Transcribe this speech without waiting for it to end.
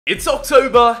It's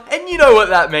October, and you know what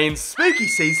that means. Spooky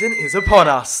season is upon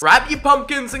us. Grab your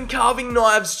pumpkins and carving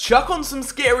knives, chuck on some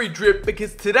scary drip,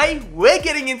 because today we're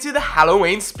getting into the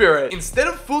Halloween spirit. Instead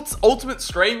of Foot's ultimate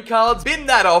stream cards, bin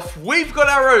that off, we've got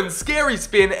our own scary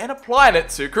spin and applying it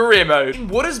to career mode. In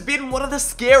what has been one of the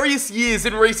scariest years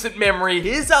in recent memory,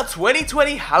 here's our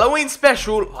 2020 Halloween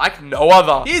special like no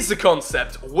other. Here's the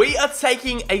concept. We are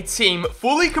taking a team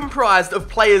fully comprised of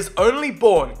players only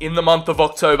born in the month of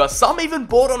October, some even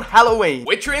born on Halloween.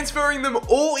 We're transferring them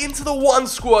all into the one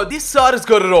squad. This side has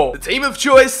got it all. The team of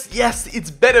choice, yes, it's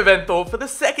BCHD for the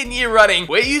second year running.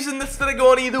 We're using the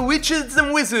Stragoni, the Witches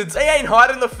and Wizards. They ain't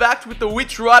hiding the fact with the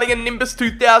witch riding a Nimbus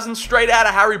 2000 straight out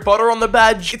of Harry Potter on the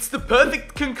badge. It's the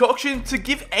perfect concoction to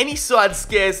give any side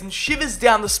scares and shivers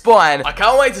down the spine. I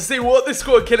can't wait to see what this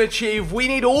squad can achieve. We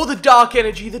need all the dark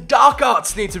energy, the dark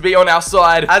arts need to be on our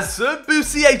side. As Sir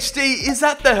BCHD is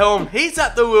at the helm, he's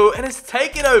at the wheel and has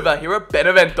taken over here at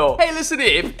BCHD. Hey, listen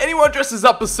here, if anyone dresses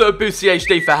up as Sir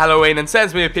BCHD for Halloween and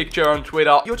sends me a picture on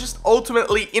Twitter, you're just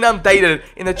ultimately inundated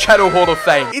in the Channel Hall of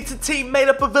Fame. It's a team made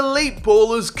up of elite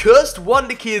ballers, cursed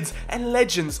wonder kids, and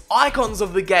legends, icons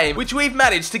of the game, which we've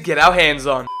managed to get our hands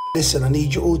on. Listen, I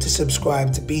need you all to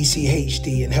subscribe to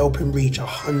BCHD and help him reach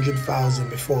 100,000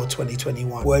 before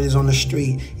 2021. Word is on the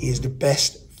street, he is the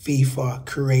best FIFA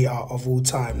creator of all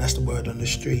time. That's the word on the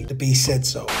street. The B said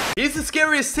so. Here's the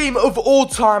scariest team of all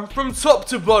time from top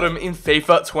to bottom in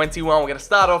FIFA 21. We're going to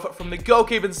start off from the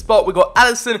goalkeeping spot. We've got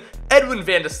Alisson, Edwin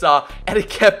van der Sar, and a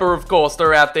Kepper, of course, to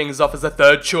round things off as a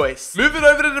third choice. Moving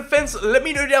over to defense, let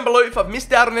me know down below if I've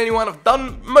missed out on anyone. I've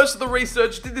done most of the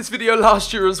research, did this video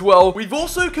last year as well. We've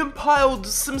also compiled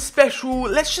some special,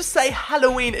 let's just say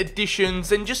Halloween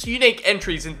additions and just unique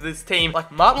entries into this team, like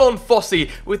Marlon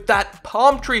Fossey with that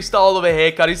palm tree style of a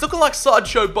haircut. He's looking like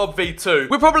Sideshow Bob V2.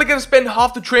 We're probably going to spend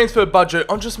half the transfer budget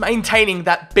on just maintaining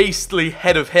that beastly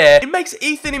head of hair. It makes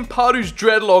Ethan Impadu's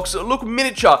dreadlocks look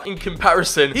miniature in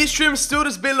comparison. His trim still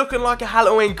does be looking like a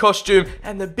Halloween costume,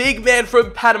 and the big man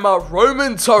from Panama,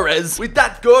 Roman Torres, with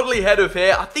that godly head of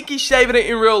hair. I think he's shaving it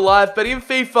in real life, but in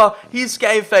FIFA, his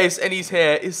game face and his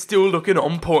hair is still looking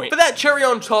on point. For that cherry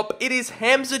on top, it is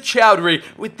Hamza Chowdhury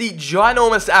with the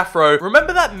ginormous afro.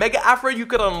 Remember that mega afro you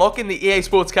could unlock in the EA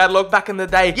Sports catalog back in the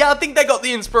day? Yeah, I think they got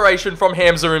the inspiration from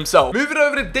Hamza himself. Moving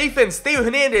over to defense, Theo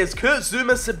Hernandez, Kurt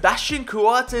Zuma, Sebastian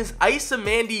Coates, Asa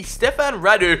Mandy, Stefan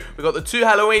Radu. We got the two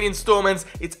Halloween installments.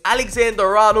 It's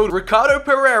Alexander Arnold, Ricardo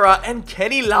Pereira, and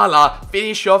Kenny Lala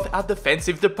finish off our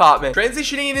defensive department.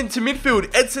 Transitioning into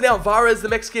midfield, Edson Alvarez, the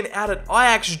Mexican out at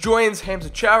Ajax, joins Hamza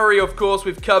Chowdhury, of course.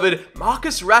 We've covered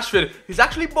Marcus Rashford, who's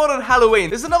actually born on Halloween.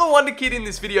 There's another wonder kid in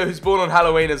this video who's born on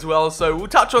Halloween as well, so we'll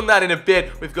touch on that in a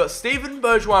bit. We've got Steven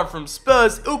Bergwijn from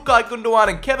Spurs, Ilkay Gundogan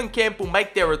and Kevin Campbell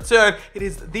make their return. It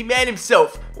is the man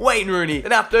himself, Wayne Rooney,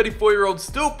 and our 34-year-old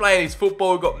still playing his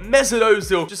football. We've got Mesut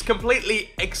Ozil just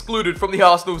completely excluded from the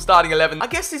Arsenal starting 11. I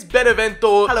guess this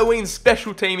BCHD Halloween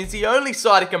special team is the only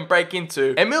side it can break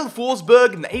into. Emil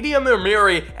Forsberg, Nadia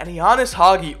Murmuri, and Giannis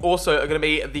Hagi also are going to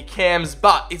be the cams,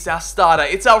 but it's our starter,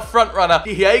 it's our front runner,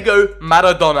 Diego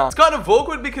Maradona. It's kind of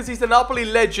awkward because he's a Napoli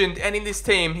legend, and in this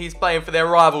team, he's playing for their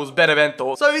rivals,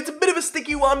 BCHD. So it's a bit of a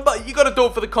sticky one, but you got to do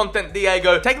it for the content,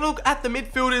 Diego. Take a look at the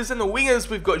midfielders and the wingers.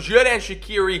 We've got Xherdan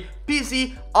Shaqiri,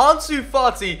 Pizzi, Ansu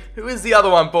Fati, who is the other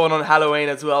one born on Halloween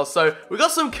as well. So we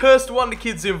got some cursed wonder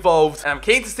kids involved, and I'm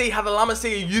keen to see how the La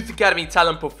Masia Youth Academy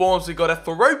talent performs. We got a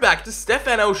throwback to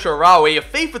Stefan El Shaarawy, a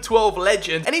FIFA 12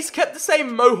 legend, and he's kept the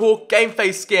same mohawk game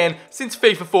face scan since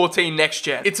FIFA 14 next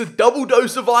gen. It's a double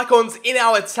dose of icons in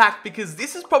our attack because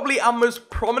this is probably our most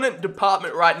prominent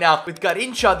department right now with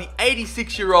Garincha, the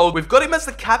 86-year-old. We've got him as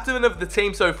the captain of the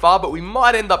team so far, but we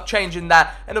might end up changing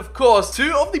that. And of course,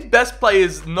 two of the best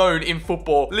players known in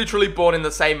football, literally born in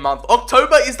the same month.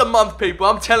 October is the month, people,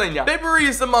 I'm telling you. February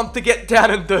is the month to get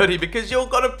down and dirty because you're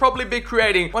gonna probably be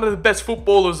creating one of the best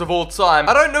footballers of all time.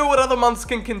 I don't know what other months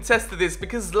can contest to this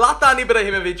because Zlatan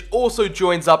Ibrahimovic also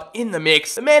joins up in the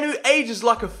mix. The man who ages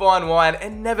like a fine wine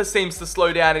and never seems to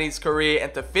slow down in his career,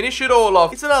 and to finish it all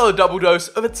off, it's another double dose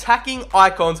of attacking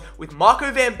icons with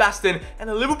Marco van Basten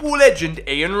and a Liverpool legend,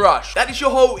 Ian Rush. That is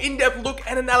your whole in-depth look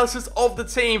and analysis of the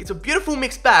team. It's a beautiful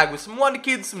mixed bag with some wonder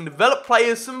kids, some developed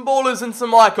players, some ballers, and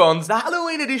some icons. The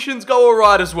Halloween editions go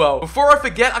alright as well. Before I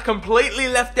forget, I completely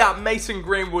left out Mason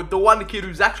Greenwood, the wonder kid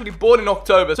who's actually born in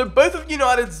October. So both of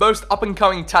United's most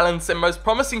up-and-coming talents and most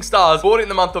promising stars born in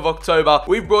the month of October.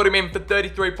 We brought him in for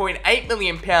 £33.8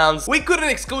 million. We couldn't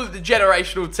exclude the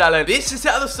generational talent. This is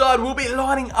how the side will be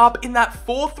lining up in that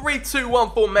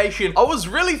 4-3-2-1 formation. I was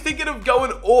really thinking of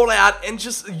going all out and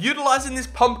just utilizing this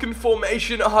pumpkin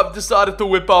formation I've decided to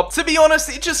whip up. To be honest,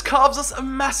 it just carves us a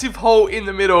massive massive hole in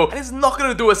the middle, and it's not going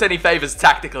to do us any favors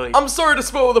tactically. I'm sorry to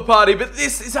spoil the party, but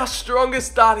this is our strongest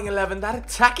starting 11. That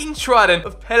attacking trident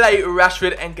of Pele,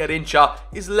 Rashford, and Garrincha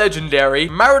is legendary.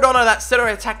 Maradona, that center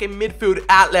attacking midfield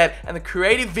outlet, and the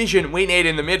creative vision we need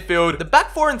in the midfield. The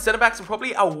back four and center backs are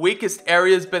probably our weakest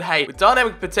areas, but hey, with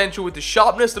dynamic potential, with the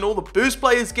sharpness and all the boost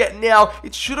players get now,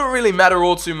 it shouldn't really matter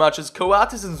all too much, as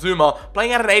Coates and Zuma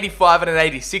playing at an 85 and an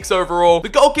 86 overall. The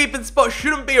goalkeeping spot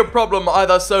shouldn't be a problem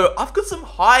either, so I've got some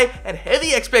high and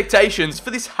heavy expectations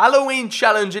for this Halloween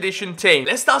Challenge Edition team.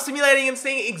 Let's start simulating and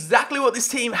seeing exactly what this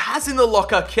team has in the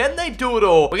locker. Can they do it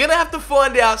all? We're gonna have to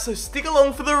find out, so stick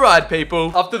along for the ride,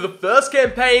 people. After the first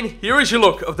campaign, here is your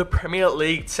look of the Premier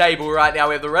League table right now.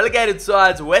 We have the relegated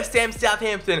sides, West Ham,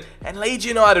 Southampton, and Leeds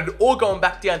United all going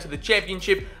back down to the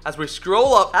Championship. As we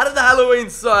scroll up, how did the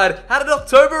Halloween side, how did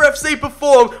October FC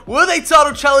perform? Were they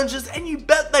title challengers? And you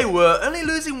bet they were, only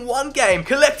losing one game,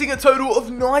 collecting a total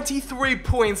of 93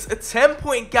 points, a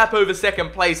 10-point gap over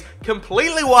second place,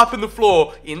 completely wiping the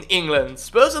floor in England.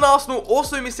 Spurs and Arsenal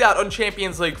also miss out on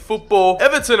Champions League football.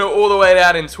 Everton are all the way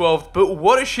down in 12th, but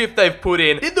what a shift they've put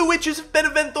in. Did the Witches of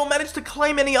Benevento manage to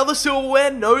claim any other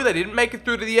silverware? No, they didn't make it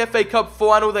through to the FA Cup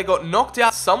final. They got knocked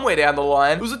out somewhere down the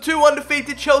line. It was a 2-1 defeat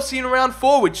to Chelsea in round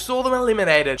 4, which saw them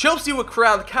eliminated. Chelsea were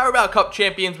crowned Carabao Cup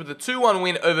champions with a 2-1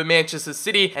 win over Manchester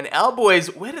City, and our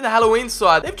boys, where did the Halloween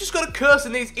side? They've just got a curse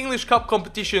in these English Cup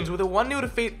competitions with a 1-0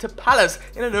 defeat to Palace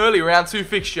in an early round 2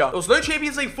 fixture. There was no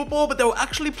Champions League football, but they were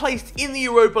actually placed in the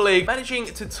Europa League, managing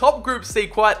to top Group C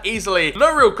quite easily.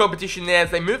 No real competition there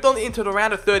as they moved on into the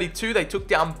round of 32. They took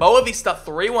down Boa Vista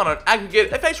 3-1 on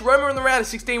aggregate. They faced Roma in the round of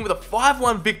 16 with a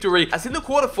 5-1 victory, as in the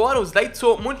quarterfinals they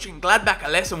taught Mönchengladbach a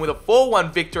lesson with a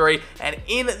 4-1 victory, and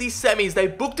in the semis they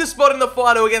booked a spot in the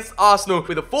final against Arsenal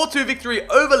with a 4-2 victory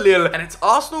over Lille, and it's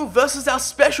Arsenal versus our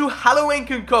special Halloween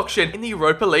concoction in the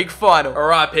Europa League final.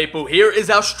 Alright people, here is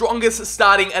our strongest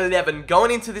starting 11.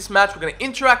 Going into this match, we're going to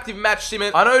interactive match sim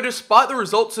it. I know despite the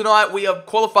result tonight, we have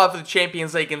qualified for the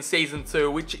Champions League in Season 2,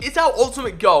 which is our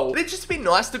ultimate goal. It'd just be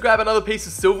nice to grab another piece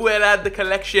of silverware to add to the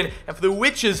collection, and for the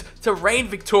Witches to reign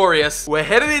victorious. We're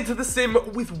headed into the sim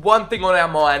with one thing on our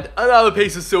mind, another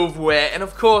piece of silverware, and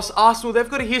of course, Arsenal, they've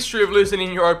got a history of losing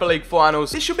in Europa League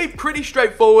finals. This should be pretty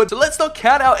straightforward, so let's not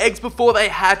count our eggs before they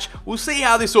hatch. We'll see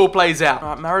how this all plays out.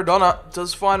 Alright, Maradona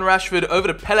does find Rashford over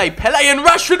to Pele. Pele and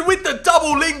Rashford with the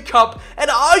double link up, and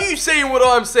are you seeing what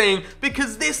I'm seeing?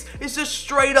 Because this is just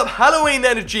straight up Halloween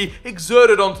energy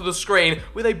exerted onto the screen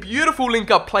with a beautiful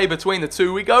link up play between the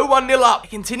two. We go 1-0 up,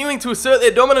 continuing to assert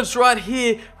their dominance right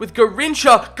here with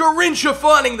Garrincha. Garrincha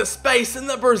finding the space, and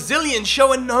the Brazilians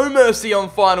showing no mercy on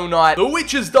final night. The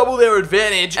Witches double their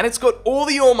advantage, and it's got all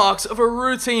the hallmarks of a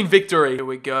routine victory. Here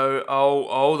we go.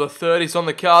 Oh, the 30's on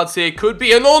the cards here. Could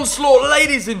be an onslaught,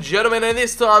 ladies and gentlemen, and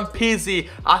this time Pizzi,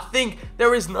 I think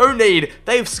there is no need.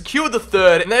 They've secured the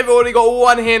third, and they've already got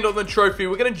one hand on the trophy.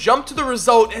 We're going to jump to the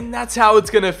result, and that's how it's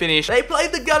going to finish. They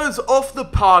played the Gunners off the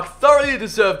park, thoroughly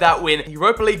deserved that win. The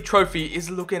Europa League trophy is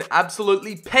looking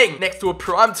absolutely peng next to a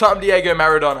prime-time Diego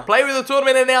Maradona. Player of the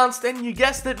tournament announced, and you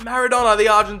guessed it, Maradona, the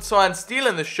Argentine,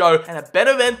 stealing the show, and a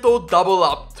Benevento double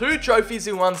up. 2 trophies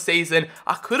in one season.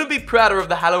 I couldn't be prouder of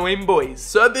the Halloween boys.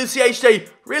 So BCHD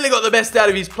really got the best out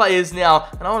of his players now,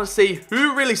 and I want to see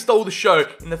who really stole the show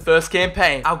in the first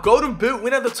campaign. Our Golden Boot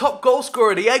winner, the top goal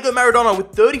scorer, Diego Maradona,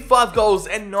 with 35 goals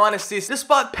and 9 assists.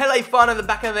 Despite Pele finding the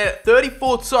back of the net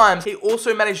 34 times, he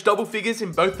also managed double figures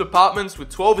in both departments with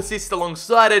 12 assists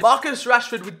alongside it. Marcus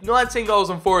Rashford with 19 goals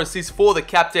and 4 assists for the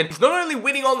captain. He's not only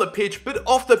winning on the pitch, but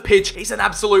off the pitch, he's an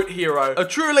absolute hero. A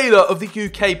true leader of the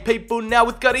UK people. Now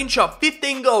with Garrincha,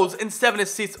 15 goals and 7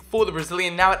 assists for the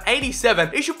Brazilian. Now at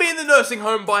 87, he should be in the nursing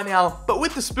home by now, but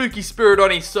with the spooky spirit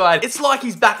on his side, it's like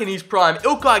he's back in his prime.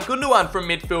 Ilkay Gundogan from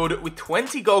midfield with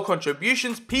 20 goal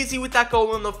contributions. Pizzi with that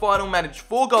goal in the final managed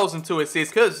 4 goals and 2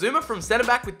 assists. Kurt Zuma from centre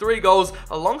back with 3 goals,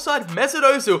 alongside Mesut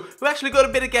Ozil, who actually got a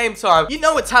bit of game time. You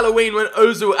know it's Halloween when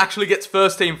Ozil actually gets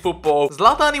first team football.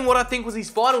 Zlatan in what I think was his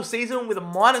final season with a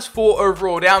 -4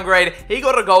 overall downgrade. He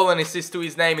got a goal and assist to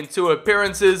his name in 2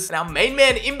 appearances. And our main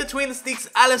man in between the sticks,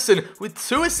 Alisson, with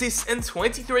 2 assists and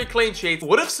 23 clean sheets.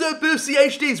 What if Sir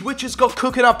BCHD's Witches got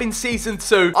cooking up in Season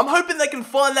 2? I'm hoping they can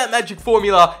find that magic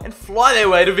formula and fly their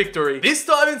way to victory. This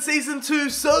time in Season 2,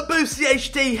 Sir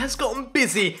BCHD has gotten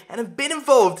busy and have been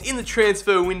involved in the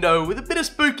transfer window with a bit of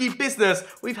spooky business.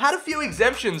 We've had a few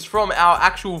exemptions from our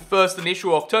actual first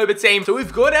initial October team, so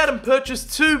we've gone out and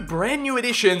purchased 2 brand new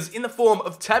additions in the form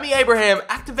of Tammy Abraham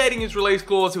activating his release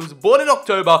clause, who was born in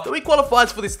October, so he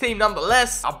qualifies for this team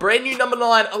nonetheless. Our brand new number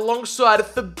 9 alongside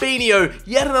Fabinho,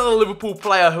 yet another Liverpool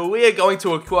player who we are going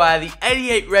to acquire, the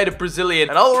 88 rated Brazilian.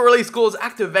 Another release clause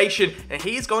activation, and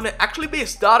he is going to actually be a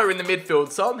starter in the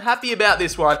midfield, so I'm happy about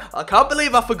this one. I can't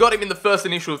believe I forgot him in the first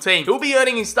initial team. He'll be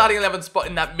earning his starting 11 spot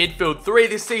in that midfield 3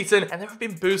 this season, and there have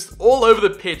been boosts all over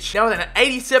the pitch. Now with an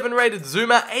 87 rated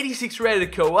Zuma, 86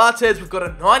 rated Coates, we've got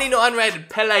a 99 rated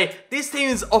Pele. This team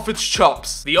is off its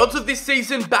chops. The odds of this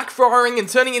season backfiring and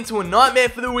turning into a nightmare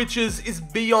for the Witches is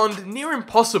beyond near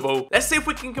impossible. Let's see if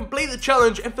we can complete the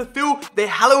challenge and fulfill their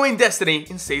Halloween destiny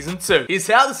in Season 2. Here's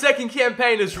how the second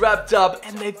campaign is wrapped up,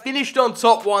 and they finished on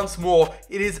top once more.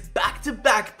 It is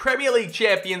back-to-back Premier League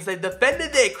champions. They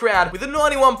defended their crown with a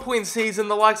 91-point season.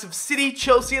 The likes of City,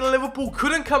 Chelsea, and Liverpool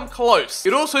couldn't come close.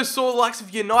 It also saw the likes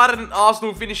of United and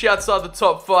Arsenal finish outside the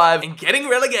top 5, and getting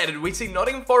relegated, we see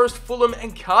Nottingham Forest, Fulham,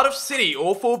 and Cardiff City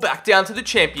all fall back down to the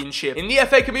Championship. In the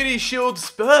FA Community Shield,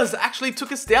 Spurs actually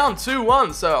took us down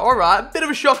 2-1, so alright, bit of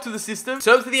a shock to the system. In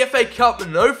terms of the FA Cup,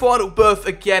 no final berth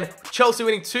again. Chelsea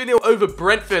winning 2-0 over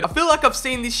Brentford. I feel like I've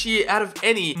seen this year, out of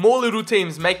any, more little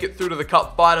teams make it through to the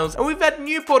Cup finals, and we've had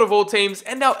Newport of all teams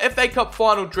and our FA Cup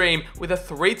final dream with a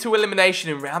 3-2 elimination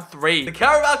in round 3. The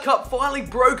Carabao Cup finally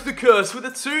broke the curse with a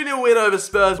 2-0 win over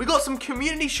Spurs. We got some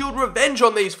Community Shield revenge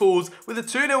on these fools with a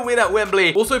 2-0 win at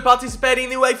Wembley. Also participating in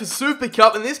the UEFA Super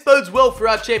Cup, and this bodes well for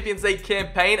our Champions League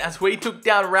campaign as we took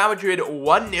down Real Madrid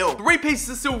 1-0. 3 pieces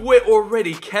of silverware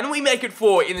already. Can we make it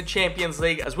 4 in the Champions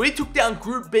League as we took down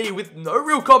Group B with no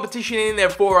real competition in there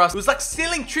for us? It was like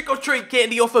stealing trick-or-treat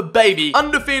candy off a baby.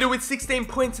 Undefeated with 16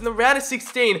 points in the round of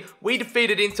 16, we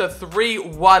defeated Inter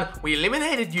 3-1. We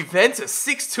eliminated Juventus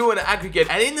 6-2 in aggregate,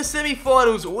 and in the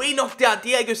semi-finals, we knocked out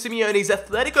Diego Simeone's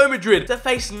Atletico Madrid to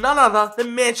face none other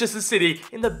than Manchester City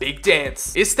in the big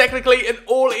dance. It's technically an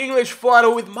all-English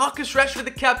final with Marcus Rashford,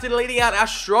 the captain, leading out our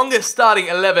strongest starting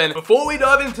 11. Before we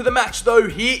dive into the match though,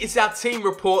 here is our team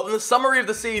report and the summary of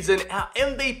the season. Our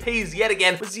MVPs yet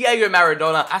again was Diego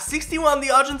Maradona. At 61,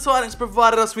 the Argentine has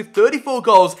provided us with 34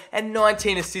 goals and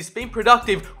 19 assists, being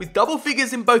productive with double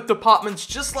figures in both departments,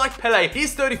 just like Pele.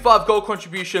 His 35 goal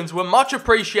contributions were much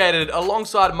appreciated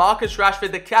alongside Marcus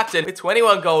Rashford, the captain, with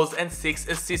 21 goals and 6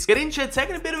 assists. Garincha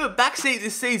taking a bit of a backseat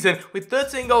this season with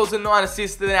 13 goals and 9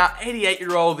 assists. Then our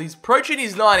 88-year-old, he's approaching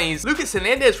his 90s. Lucas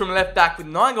Hernandez from left back with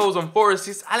 9 goals and 4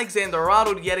 assists.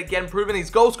 Alexander-Arnold yet again proving his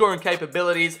goal scoring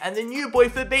capabilities, and the new boy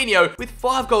Fabinho with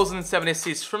 5 goals and 7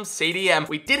 assists from CDM.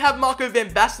 We did have Marco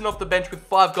van Basten off the bench with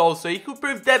 5 goals, so he could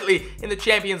prove deadly in the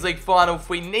Champions League final if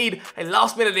we need a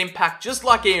last-minute impact just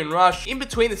like Ian Rush. In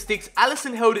between the sticks,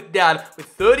 Alisson held it down with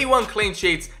 31 clean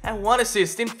sheets and 1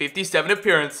 assist in 57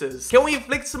 appearances. Can we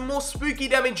inflict some more spooky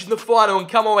damage in the final and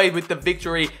come away with the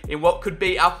victory in what could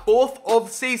be our 4th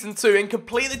of Season 2 and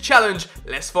complete the challenge?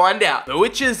 Let's find out. The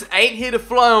Witches ain't here to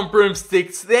fly on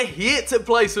broomsticks, they're here to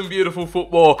play some beautiful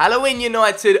football. Halloween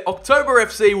United, October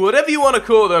FC, whatever you want to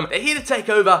call them, they're here to take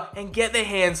over and get their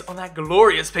hands on that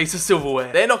glorious piece of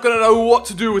silverware. They're not going to know what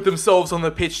to do with themselves on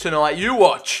the pitch tonight. You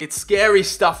watch. It's scary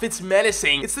stuff. It's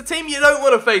menacing. It's the team you don't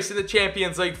want to face in the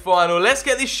Champions League final. Let's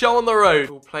get this show on the road.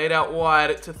 We'll play it out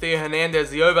wide to Theo Hernandez.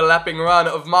 The overlapping run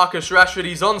of Marcus Rashford.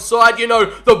 He's onside, you know.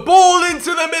 The ball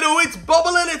into the middle. It's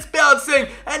bobbling. It's bouncing.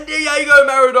 And Diego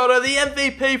Maradona, the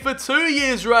MVP for 2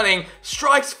 years running,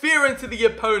 strikes fear into the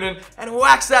opponent and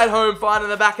whacks that home, finding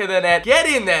the back of the net. Get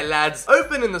in there, lads.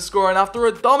 Opening the score, and after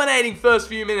a dominating first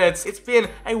few minutes, it's been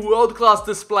a world-class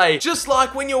display. Just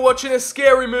like when you're watching a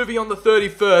scary movie on the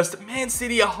 31st, Man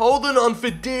City are holding on for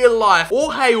dear life.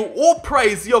 All hail, all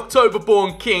praise the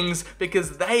October-born Kings,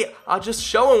 because they are just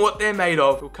showing what they're made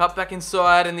of. We'll cut back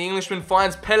inside, and the Englishman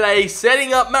finds Pele,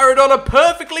 setting up Maradona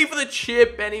perfectly for the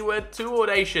chip, and he went too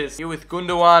audacious. Here with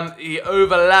Gundogan, the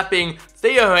overlapping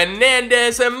Theo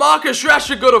Hernandez, and Marcus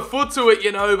Rashford got a foot to it,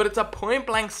 you know, but it's a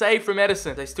point-blank save from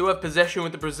Edison. They still have possession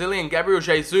with the Brazilian Gabriel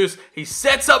Jesus. He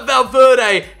sets up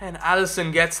Valverde, and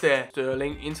Alisson gets there.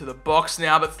 Sterling into the box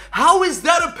now, but how is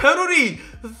that a penalty?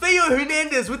 Theo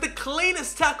Hernandez with the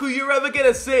cleanest tackle you're ever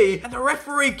gonna see, and the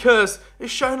referee curse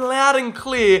is shown loud and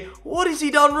clear. What has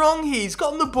he done wrong here? He's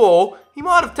gotten the ball. He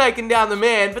might have taken down the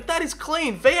man, but that is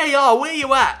clean. VAR, where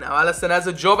you at? Now, Alisson has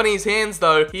a job in his hands,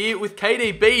 though. Here with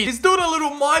KDB. He's doing a little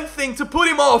mime thing to put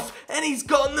him off, and he's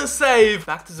gotten the save.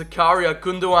 Back to Zakaria.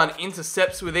 Gundogan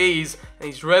intercepts with ease, and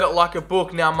he's read it like a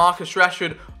book. Now, Marcus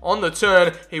Rashford on the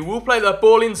turn. He will play that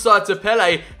ball inside to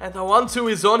Pele, and the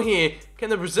 1-2 is on here. Can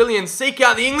the Brazilian seek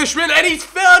out the Englishman? And he's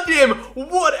found him!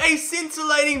 What a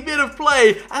scintillating bit of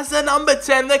play as the number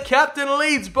 10, the captain,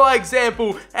 leads by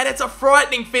example. And it's a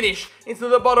frightening finish into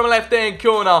the bottom left-hand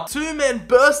corner. 2 men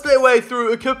burst their way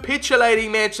through a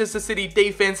capitulating Manchester City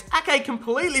defense. Ake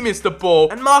completely missed the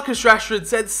ball, and Marcus Rashford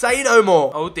said, say no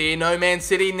more. Oh dear, no, Man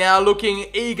City now looking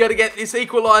eager to get this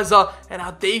equaliser, and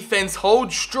our defense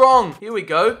holds strong. Here we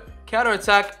go.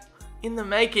 Counter-attack in the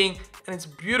making. and it's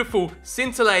beautiful,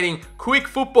 scintillating, quick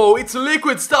football. It's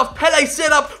liquid stuff. Pele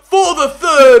set up for the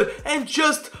third, and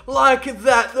just like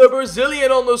that, the Brazilian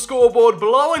on the scoreboard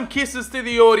blowing kisses to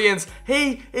the audience.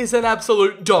 He is an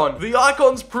absolute don. The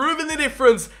icons proving the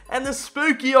difference, and the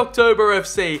spooky October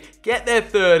FC get their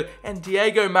third, and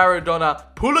Diego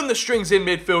Maradona pulling the strings in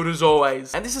midfield as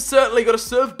always. And this has certainly got a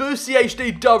Serve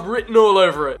BCHD dub written all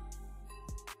over it.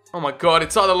 Oh my god,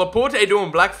 it's either Laporte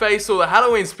doing blackface or the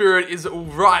Halloween spirit is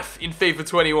rife in FIFA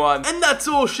 21. And that's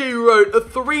all she wrote, a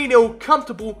 3-0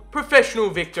 comfortable professional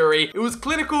victory. It was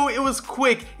clinical, it was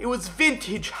quick, it was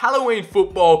vintage Halloween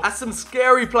football, as some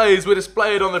scary players were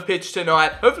displayed on the pitch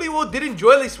tonight. Hopefully you all did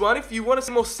enjoy this one. If you want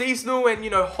some more seasonal and,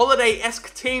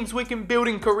 holiday-esque teams we can build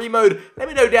in career mode, let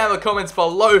me know down in the comments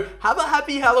below. Have a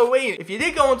happy Halloween. If you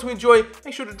did go on to enjoy,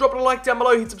 make sure to drop a like down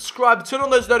below, hit subscribe, turn on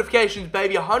those notifications,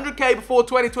 baby. 100k before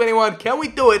 2021. Can we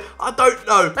do it? I don't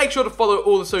know. Make sure to follow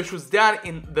all the socials down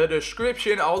in the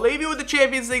description. I'll leave you with the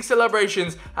Champions League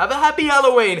celebrations. Have a happy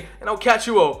Halloween, and I'll catch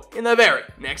you all in the very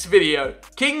next video.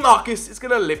 King Marcus is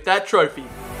going to lift that trophy.